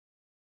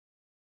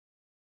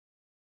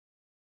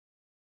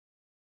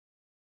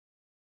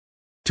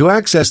To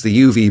access the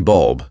UV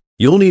bulb,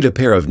 you'll need a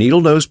pair of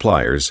needle nose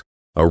pliers,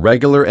 a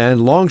regular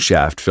and long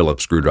shaft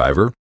Phillips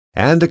screwdriver,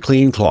 and a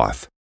clean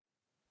cloth.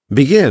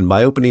 Begin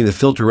by opening the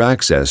filter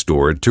access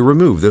door to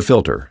remove the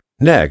filter.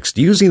 Next,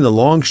 using the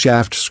long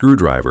shaft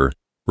screwdriver,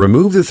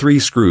 remove the 3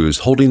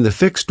 screws holding the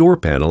fixed door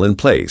panel in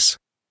place.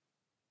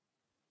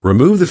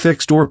 Remove the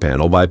fixed door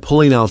panel by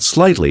pulling out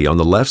slightly on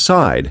the left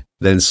side,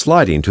 then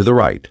sliding to the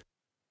right.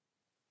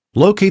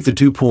 Locate the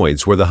 2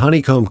 points where the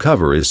honeycomb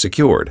cover is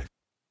secured.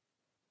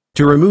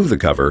 To remove the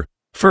cover,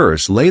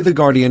 first lay the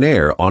Guardian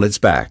Air on its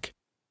back.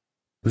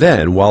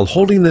 Then, while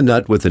holding the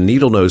nut with the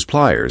needle nose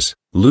pliers,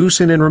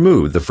 loosen and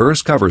remove the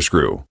first cover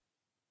screw.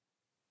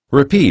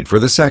 Repeat for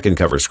the second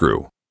cover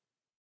screw.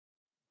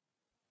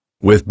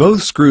 With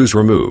both screws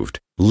removed,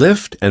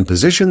 lift and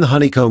position the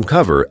honeycomb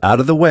cover out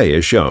of the way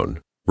as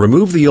shown.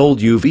 Remove the old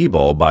UV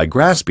bulb by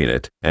grasping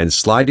it and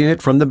sliding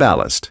it from the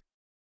ballast.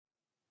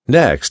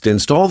 Next,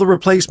 install the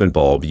replacement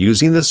bulb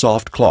using the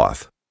soft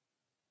cloth.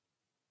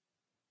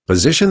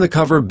 Position the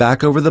cover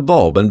back over the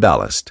bulb and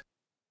ballast.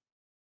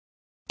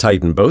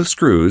 Tighten both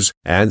screws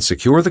and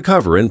secure the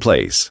cover in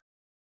place.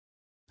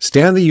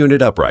 Stand the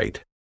unit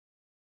upright.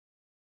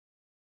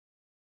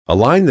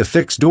 Align the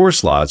fixed door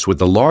slots with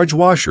the large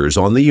washers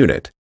on the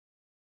unit.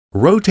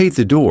 Rotate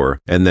the door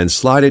and then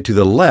slide it to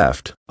the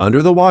left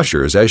under the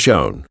washers as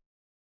shown.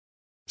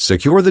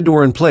 Secure the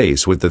door in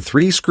place with the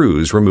 3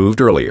 screws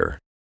removed earlier.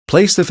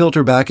 Place the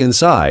filter back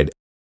inside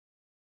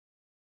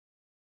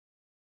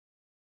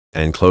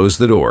and close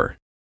the door.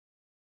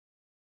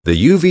 The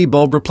UV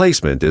bulb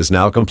replacement is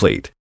now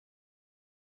complete.